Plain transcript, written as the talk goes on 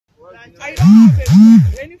I don't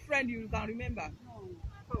have any friend you can remember.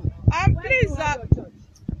 Please,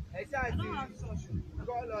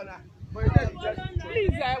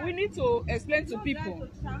 please, we need to explain to people.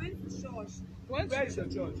 Where is your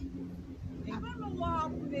church?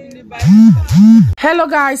 Hello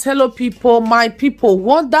guys, hello people, my people.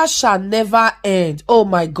 Wonder shall never end. Oh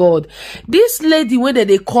my god, this lady when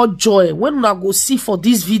they call Joy, when I go see for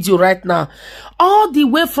this video right now, all the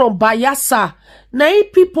way from Bayelsa, now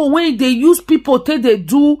people when they use people till they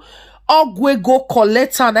do Ogwe go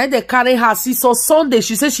collect her, now they carry her. See, so Sunday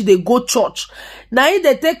she said she they go church. Now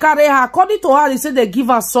they take carry her. According to her, they say they give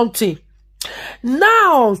her something.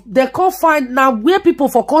 Now they can't find now where people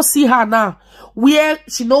for can't see her now. Where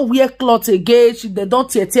she no wear cloth again, they don't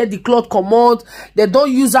tear the cloth command, they don't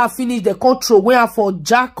use her finish, they can't throw away her for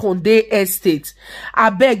Ýähøø estate.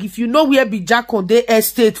 I beg, if you know where be Ýähøø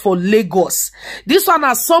estate for Lagos, this one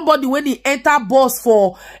has somebody when he enter bus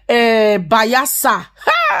for Bayelsa.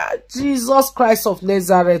 Jesus Christ of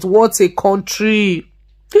Nazareth, what a country.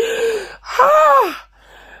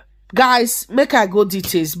 Guys, make I go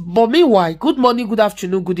details. But meanwhile, good morning, good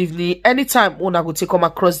afternoon, good evening. Anytime when I go to come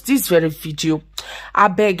across this very video, I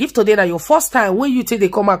beg, if today na your first time when you take they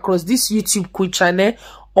come across this YouTube quick channel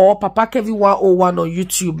or Papa Kevin 101 on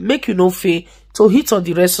YouTube, make you no fail to hit on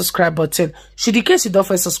the red subscribe button. Should in case you don't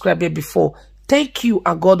first subscribe here before, thank you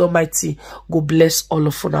and God Almighty go bless all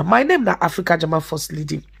of you. My name na Africa German First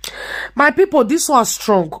Lady. My people, this one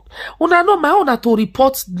strong. Una know my own to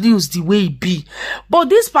report news the way it be. But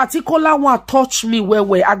this particular one touch me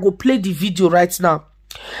where I go play the video right now.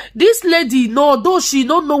 This lady, no, though she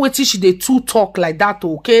don't know what she they too talk like that,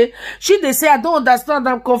 okay? She they say I don't understand,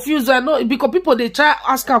 I'm confused. I know because people they try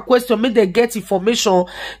ask her question, make they get information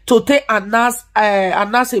to take announce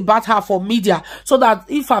about her for media, so that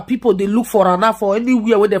if her people they look for her now for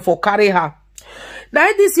anywhere where they for carry her. Now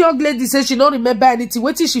this young lady say she don't remember anything.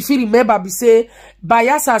 What she feel remember be say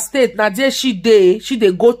Bayelsa State, na there she dey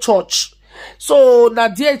go church. So na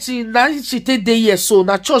there she take day here, so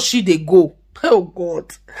na church she dey go. Oh God.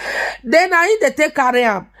 Then I they take carry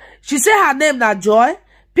am. She say her name na Joy.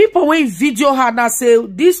 People when video her now say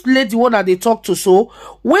this lady one that they talk to, so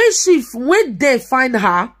when they find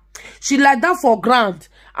her, she lie down for ground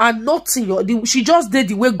and nothing. She just did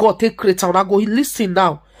the way God take create her. I go listen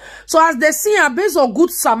now. So as they see her based on good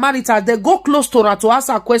Samaritan, they go close to her to ask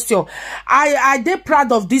her question. They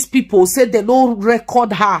proud of these people, say they no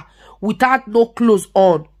record her without no clothes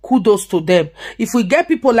on. Kudos to them. If we get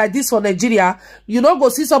people like this for Nigeria, you know, go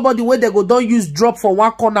see somebody where they go don't use drop for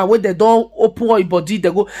one corner, where they don't open your body,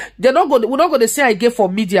 we're not going to say I get for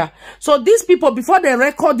media. So these people, before they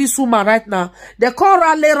record this woman right now, they call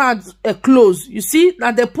her around clothes. You see,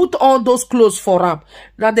 now they put on those clothes for her.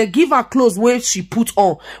 Now they give her clothes where she put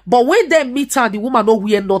on. But when they meet her, the woman don't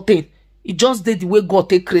wear nothing. It just did the way God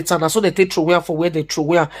take create her. So they take throw her for where they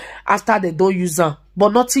throw her after they don't use her.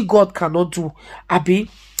 But nothing God cannot do. Abi,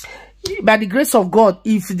 by the grace of God,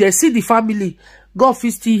 if they see the family, God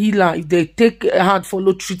will still heal her if they take a hand,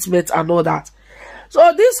 follow treatment and all that.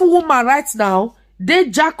 So this woman right now, they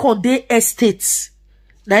Ýähøø estates.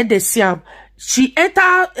 Now they see him. She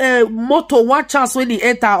enter motor one chance when he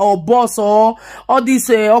enter or bus or all these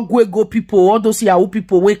Ogwego people, all those Ýähøø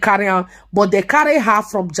people we carry her, but they carry her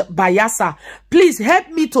from Bayelsa. Please help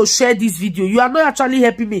me to share this video. You are not actually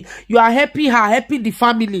helping me. You are helping her, helping the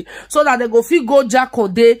family, so that they go feel go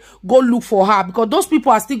Ýähøø, go look for her, because those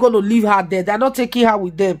people are still going to leave her there. They're not taking her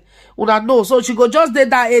with them. Una know. So she go just there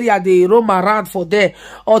that area, they roam around for there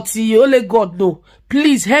until only God know.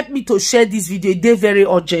 Please help me to share this video. They're very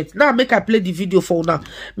urgent. Now make I play the video for now.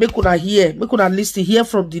 Make una hear. Make una listen. Hear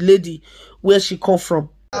from the lady where she come from.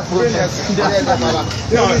 But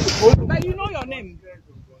you know your name.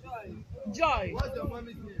 Joy. What's your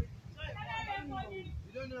mommy's name?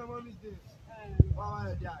 You don't know your mommy's name? Why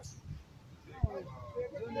your dad?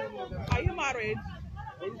 Are you married?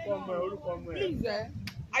 Please,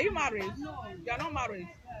 are you married? No. You are not married.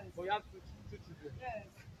 But you have two children.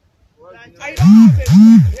 I don't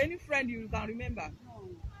have any friend you can remember.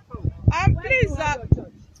 Please,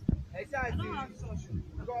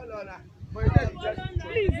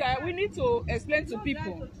 please, we need to explain to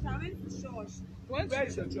people. Where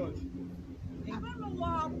is your church? I don't know what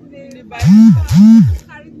happened. They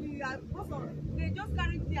carried me. They just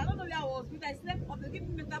carried me. I don't know where I was. But I slept up. They gave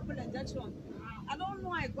me mental injection. I don't know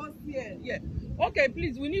how I got here. Yeah. Okay,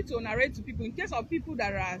 please, we need to narrate to people in case of people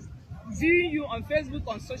that are viewing you on Facebook,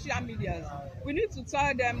 on social media. We need to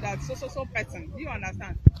tell them that so person. Do you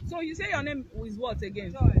understand? So you say your name is what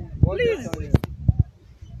again? Joy. Please.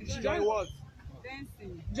 Joy what?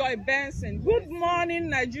 Joy Benson. Good morning,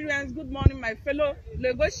 Nigerians. Good morning, my fellow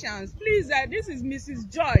Lagosians. Please, this is Mrs.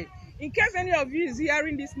 Joy. In case any of you is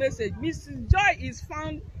hearing this message, Mrs. Joy is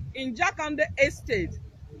found in Jakande Estate.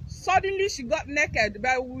 Suddenly, she got naked,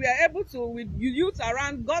 but we were able to, with youth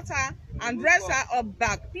around, got her and dress her up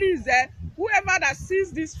back. Please, whoever that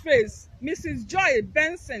sees this face, Mrs. Joy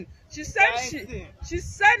Benson, she said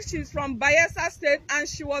she's from Bayelsa State and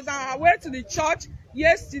she was on her way to the church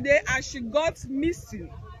yesterday and she got missing.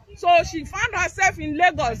 So she found herself in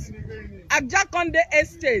Lagos at Jakande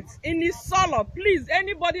Estate in Isolo. Please,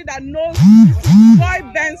 anybody that knows Mrs.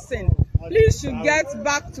 Joy Benson, please should get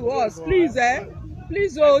back to us. Please,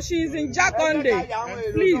 please, oh, she's in Jakande.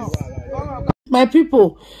 Please. My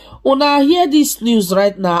people, una hear this news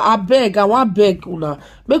right now. I want beg una,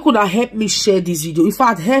 make una help me share this video. In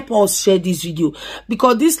fact, help us share this video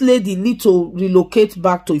because this lady need to relocate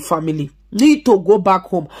back to her family. Need to go back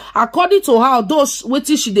home. According to her, those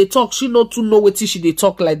wetin she dey talk, she not to know wetin she dey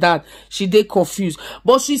talk like that. She dey confused,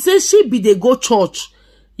 but she says she be dey go church.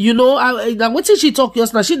 You know, wetin she talk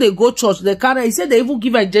just now, she dey go church. They carry. He said they even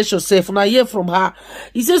give her injection self. When I hear from her,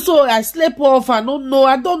 he said so. I slept off. I don't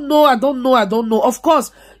know. Of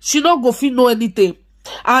course, she not go fit know anything.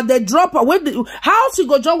 And they drop her when how she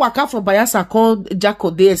go just waka from Bayelsa called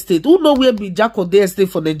Jakande Estate. Who know where be Jakande Estate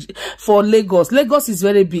for Lagos? Lagos is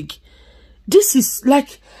very big. This is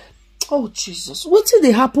like, oh Jesus, what did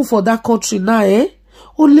they happen for that country now, eh?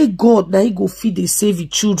 Only God now he go feed they save the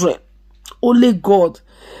children. Only God.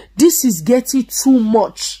 This is getting too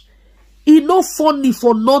much. It not funny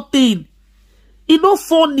for nothing. It not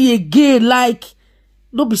funny again. Like,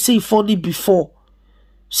 not be saying funny before.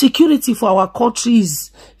 Security for our country is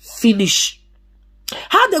finished.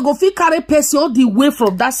 How they go fit carry person all the way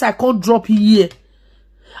from that side can't drop here?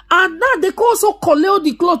 And now they can also collect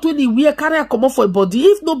the cloth when he wear carry a come off for a body.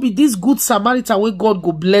 If not be this good Samaritan where God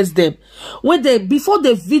go bless them. When they before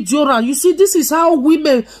the video run, you see this is how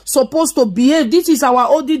women supposed to behave. This is our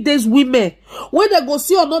olden days women. When they go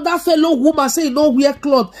see another fellow woman say no wear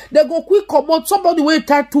cloth, they go quick come out. Somebody will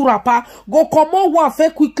tie two wrapper, go come out one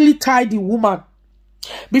fair quickly tie the woman.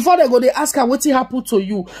 Before they go, they ask her what happened to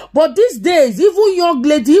you. But these days, even young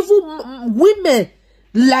lady, even women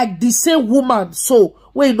like the same woman, so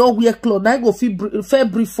when you know wear clothes, now go fair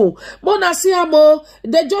brief. But now see them,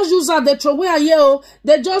 they just use her, they throw away her here,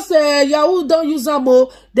 they just Yahoo don't use them,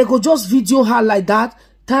 they go just video her like that,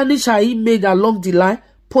 tarnish her image along the line,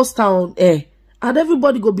 post her on air, and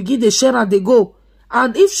everybody go begin to share and they go.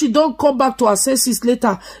 And if she don't come back to her senses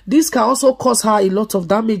later, this can also cause her a lot of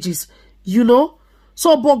damages, you know.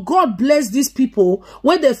 So, but God bless these people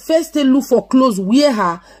when they first they look for clothes, wear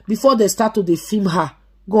her before they start to film her.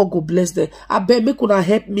 God go bless them. I bet make una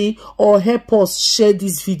help me or help us share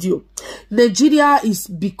this video. Nigeria is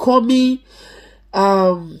becoming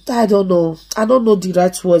I don't know the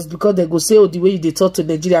right words because they go say, oh, the way they talk to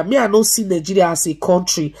Nigeria. Me, I don't see Nigeria as a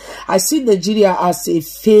country. I see Nigeria as a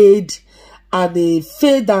fade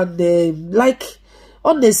and like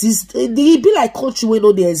honestly, it be like country where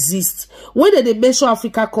no they exist. When they mention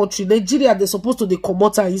Africa country, Nigeria, they're supposed to come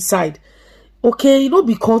out inside. Okay, you know,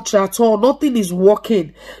 be country at all. Nothing is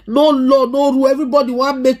working. No law, no rule. Everybody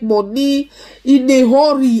want to make money in a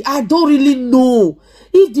hurry. I don't really know.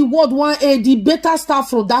 If the world want end, the better start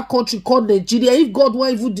from that country called Nigeria. If God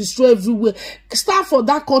want even destroy everywhere, start from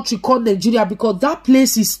that country called Nigeria because that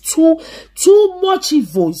place is too much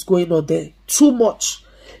evil is going on there. Too much.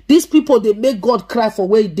 These people, they make God cry for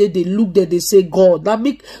where he did. They look there, they say, God. Now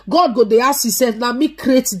me, God go, they ask himself, now me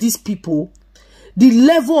create these people. The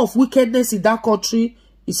level of wickedness in that country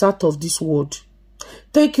is out of this world.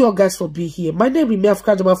 Thank you all guys for being here. My name is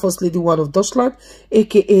Africa Jama, First Lady One of Deutschland,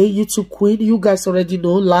 aka YouTube Queen. You guys already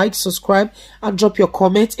know. Like, subscribe, and drop your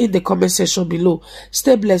comment in the comment section below.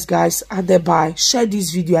 Stay blessed, guys, and then bye. Share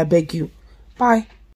this video, I beg you. Bye.